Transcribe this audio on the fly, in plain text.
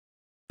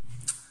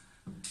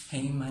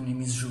Hey, my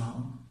name is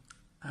João.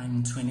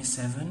 I'm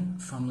 27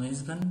 from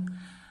Lisbon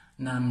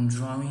and I'm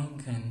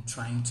drawing and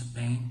trying to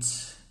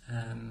paint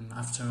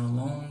after a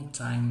long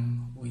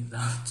time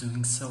without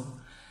doing so.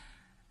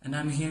 And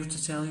I'm here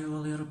to tell you a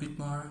little bit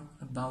more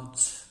about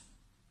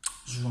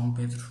João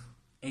Pedro,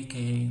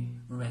 aka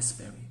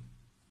Raspberry.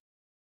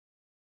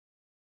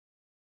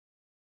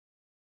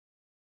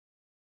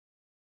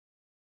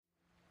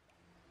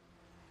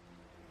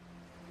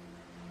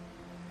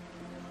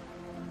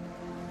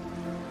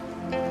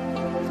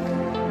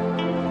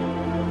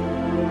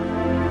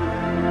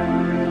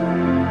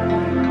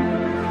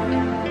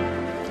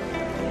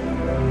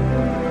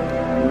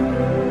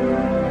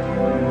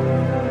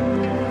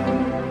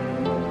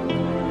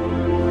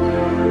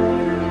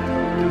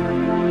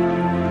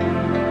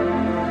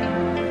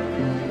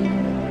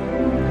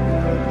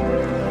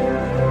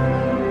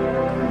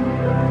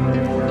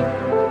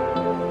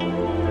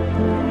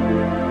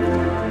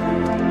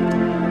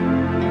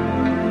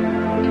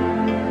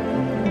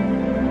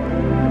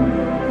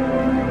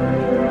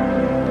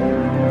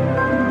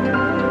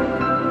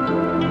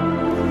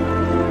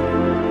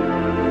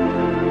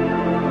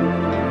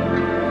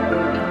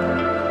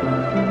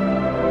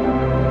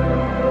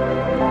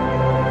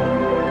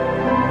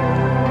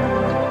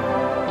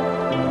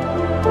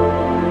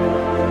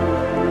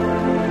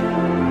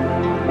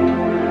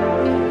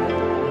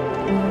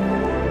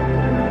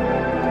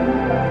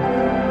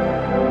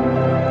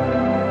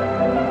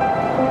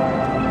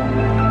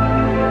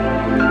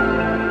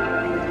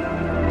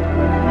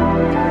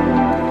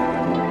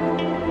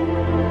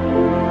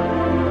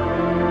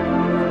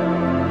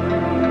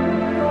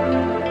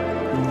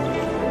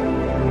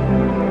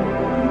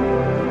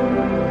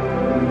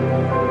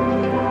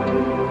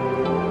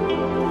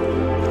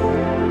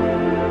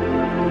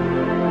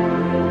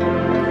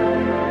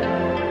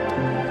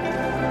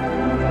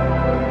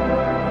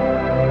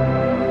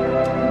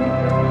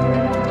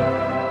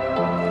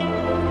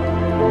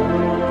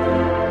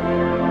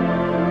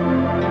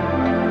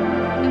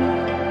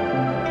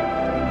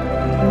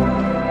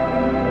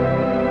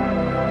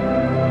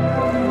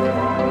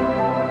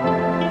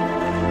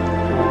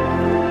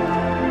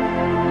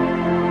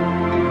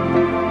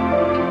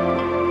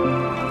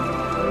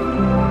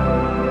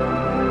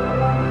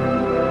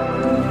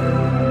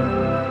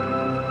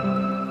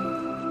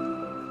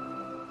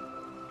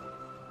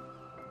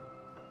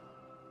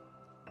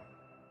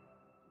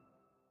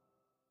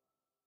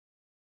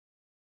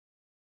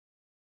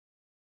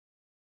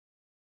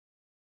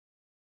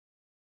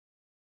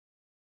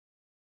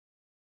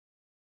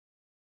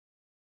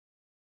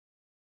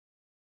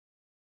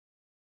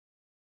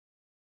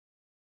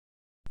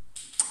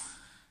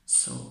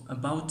 So,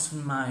 about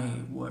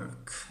my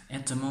work,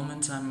 at the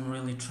moment I'm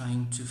really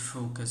trying to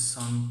focus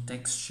on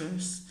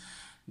textures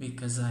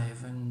because I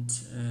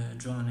haven't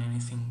drawn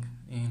anything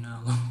in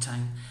a long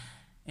time,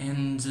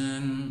 and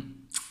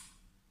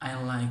I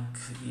like,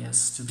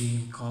 yes, to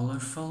be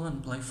colorful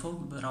and playful,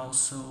 but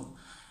also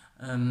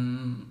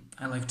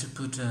I like to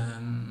put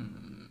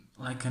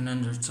like an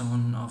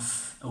undertone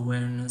of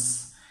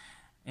awareness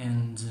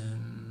and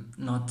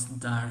not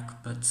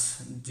dark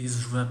but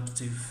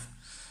disruptive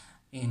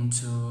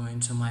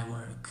into my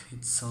work.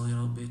 It's a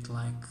little bit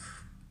like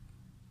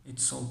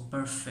it's all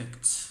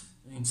perfect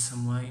in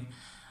some way,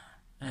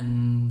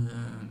 and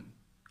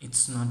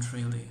it's not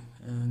really.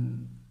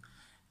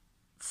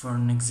 For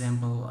an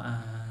example,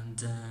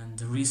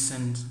 the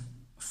recent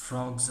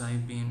frogs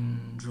I've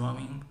been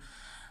drawing,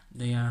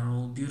 they are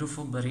all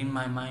beautiful, but in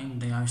my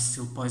mind they are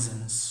still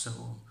poisonous.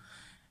 So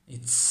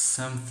it's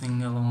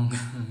something along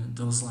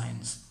those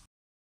lines.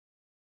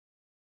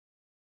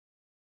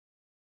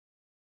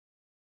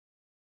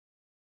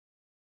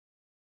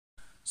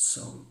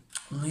 So,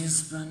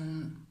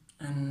 Lisbon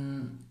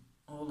and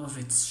all of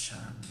its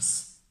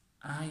charms.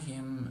 I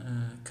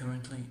am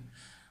currently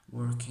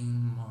working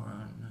more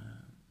on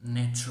a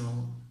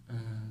natural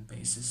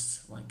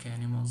basis, like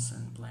animals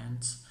and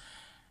plants,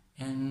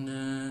 and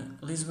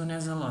Lisbon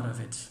has a lot of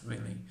it,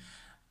 really.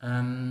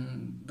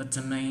 But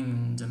the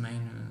main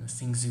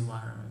things you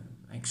are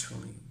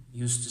actually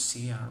used to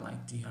see are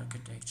like the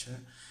architecture.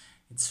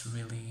 It's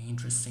really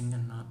interesting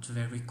and not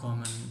very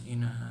common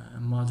in a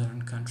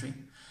modern country.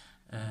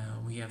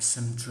 We have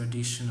some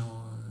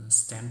traditional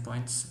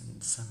standpoints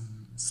and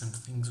some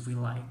things we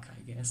like,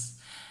 I guess.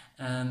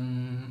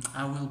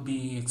 I will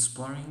be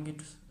exploring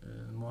it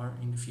more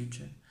in the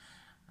future.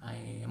 I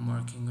am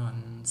working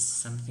on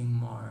something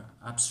more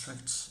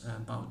abstract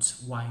about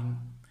wine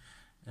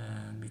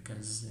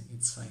because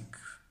it's like,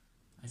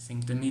 I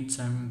think, the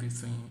midterm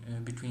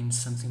between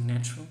something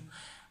natural,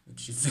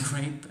 which is the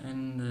grape,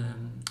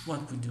 and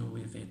what we do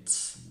with it,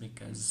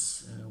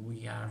 because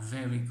we are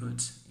very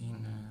good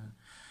in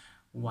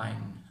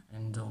wine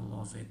and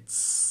all of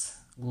its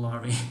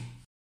glory.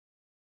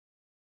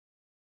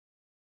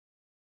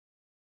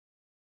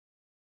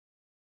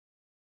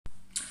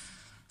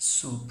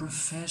 So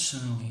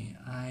professionally,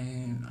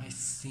 I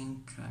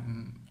think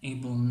I'm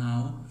able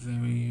now,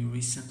 very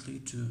recently,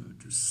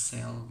 to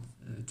sell,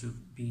 to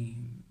be,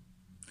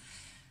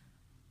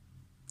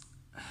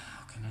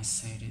 how can I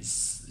say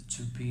this,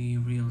 to be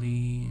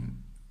really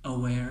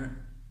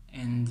aware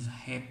and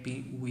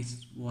happy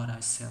with what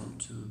I sell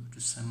to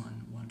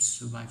someone who wants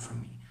to buy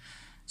from me.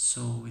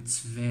 So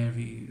it's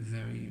very,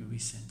 very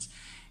recent.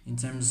 In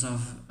terms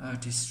of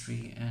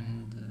artistry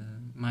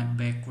and my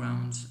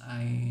background,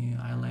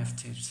 I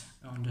left it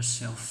on the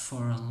shelf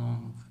for a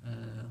long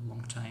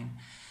time,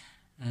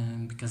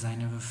 because I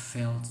never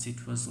felt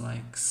it was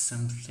like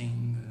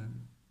something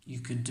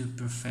you could do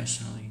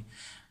professionally.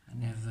 I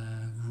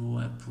never grew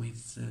up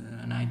with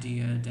an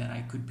idea that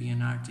I could be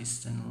an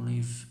artist and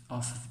live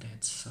off of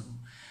that. So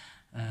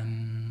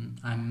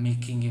I'm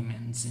making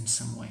amends in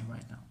some way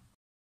right now.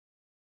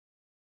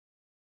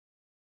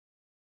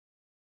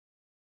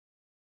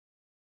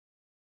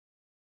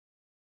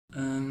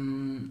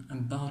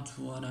 About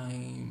what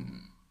I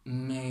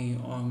may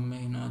or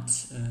may not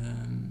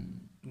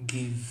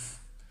give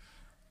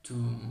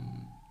to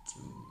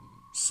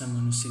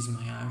someone who sees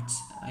my art,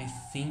 I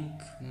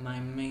think my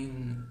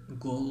main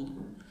goal,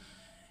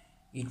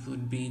 it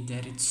would be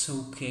that it's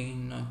okay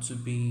not to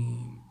be.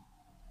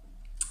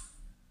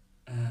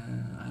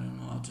 I don't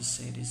know how to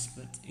say this,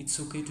 but it's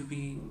okay to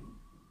be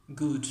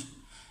good.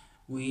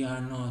 We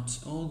are not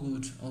all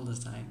good all the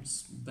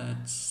times,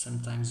 but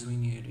sometimes we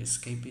need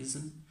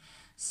escapism.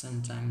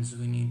 Sometimes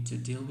we need to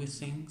deal with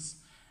things,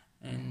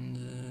 and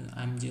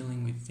I'm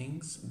dealing with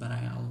things, but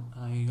I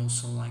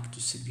also like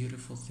to see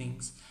beautiful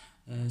things.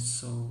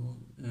 So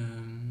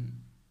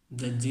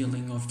the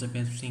dealing of the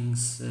bad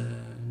things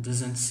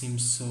doesn't seem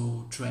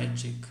so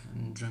tragic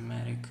and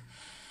dramatic,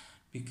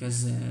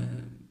 because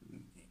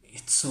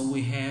it's all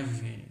we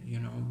have,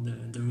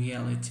 the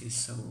reality.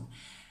 So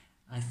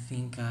I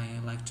think I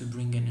like to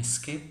bring an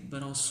escape,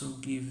 but also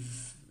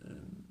give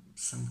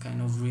some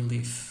kind of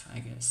relief, I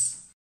guess.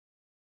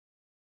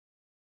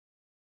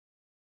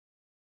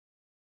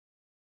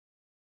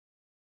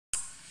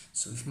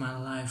 So if my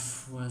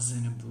life was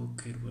in a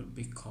book, it would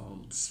be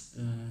called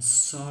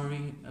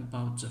Sorry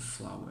About the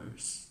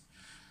Flowers,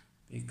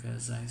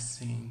 because I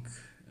think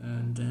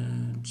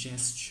the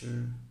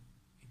gesture,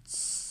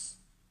 it's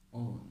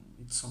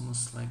it's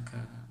almost like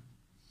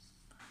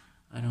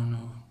I don't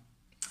know,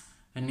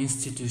 an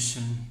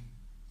institution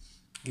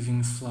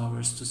giving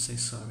flowers to say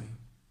sorry.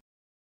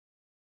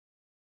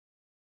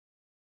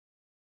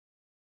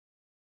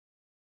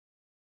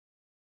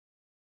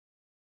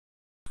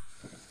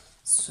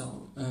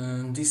 So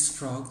this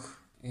frog,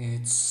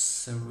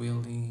 it's a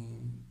really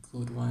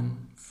good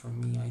one for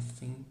me, I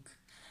think,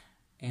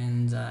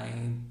 and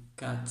I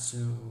got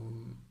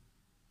to,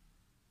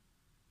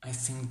 I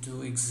think,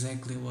 do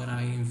exactly what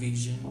I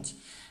envisioned,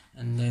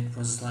 and that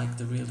was like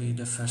the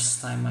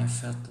first time I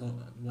felt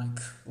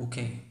like,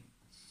 okay,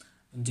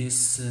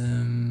 this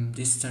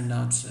turned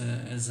out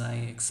as I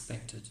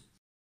expected.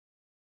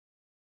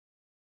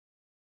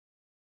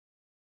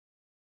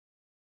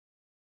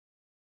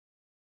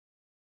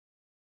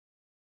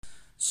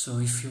 So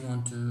if you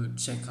want to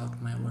check out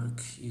my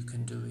work, you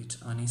can do it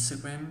on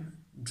Instagram,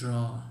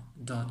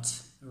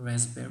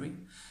 draw.raspberry.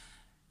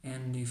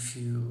 And if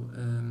you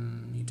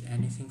need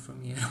anything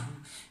from me,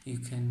 you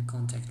can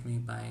contact me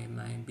by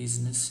my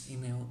business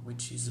email,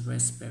 which is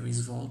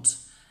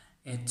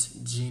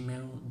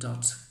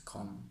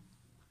raspberriesvault@gmail.com.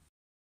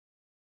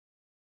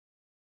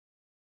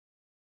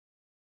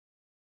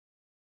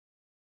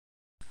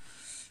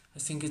 I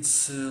think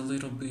it's a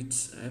little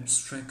bit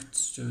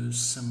abstract to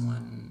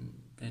someone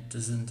that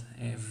doesn't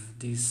have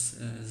this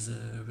as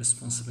a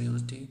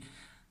responsibility.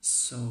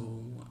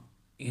 So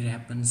it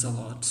happens a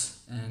lot,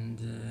 and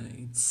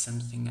it's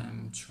something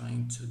I'm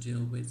trying to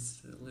deal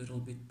with a little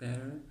bit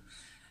better.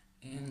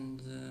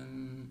 And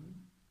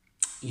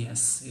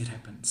yes, it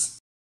happens.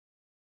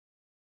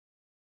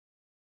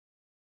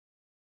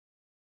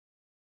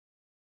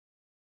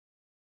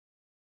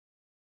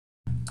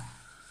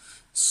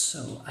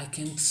 So I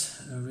can't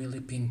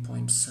really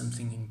pinpoint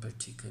something in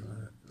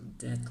particular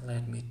that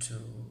led me to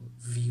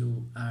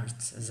view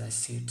art as I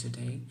see it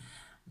today,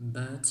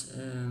 but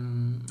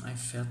I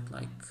felt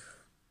like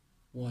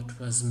what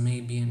was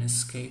maybe an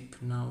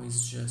escape now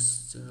is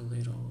just a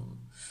little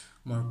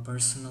more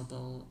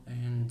personable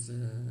and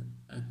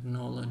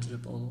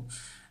acknowledgeable,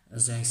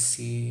 as I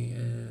see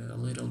a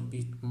little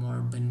bit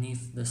more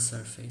beneath the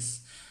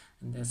surface,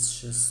 and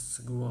that's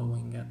just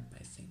growing up,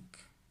 I think.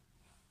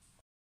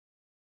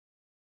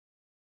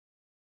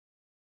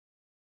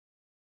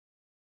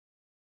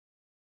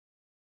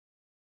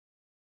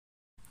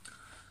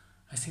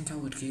 I think I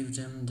would give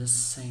them the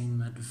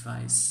same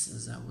advice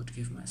as I would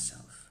give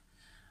myself.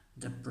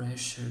 The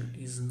pressure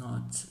is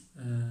not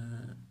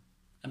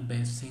a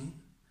bad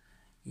thing.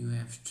 You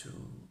have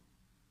to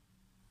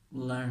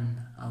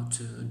learn how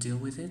to deal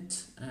with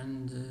it,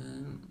 and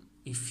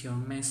if your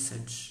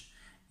message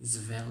is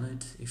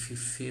valid, if you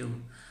feel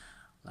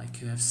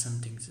like you have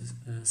something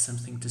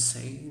to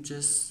say,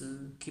 just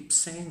keep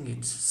saying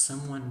it.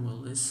 Someone will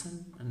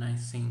listen, and I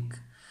think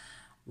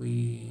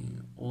we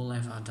all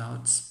have our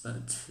doubts,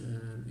 but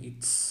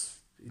it's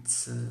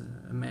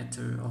a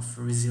matter of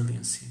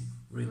resiliency,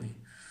 really.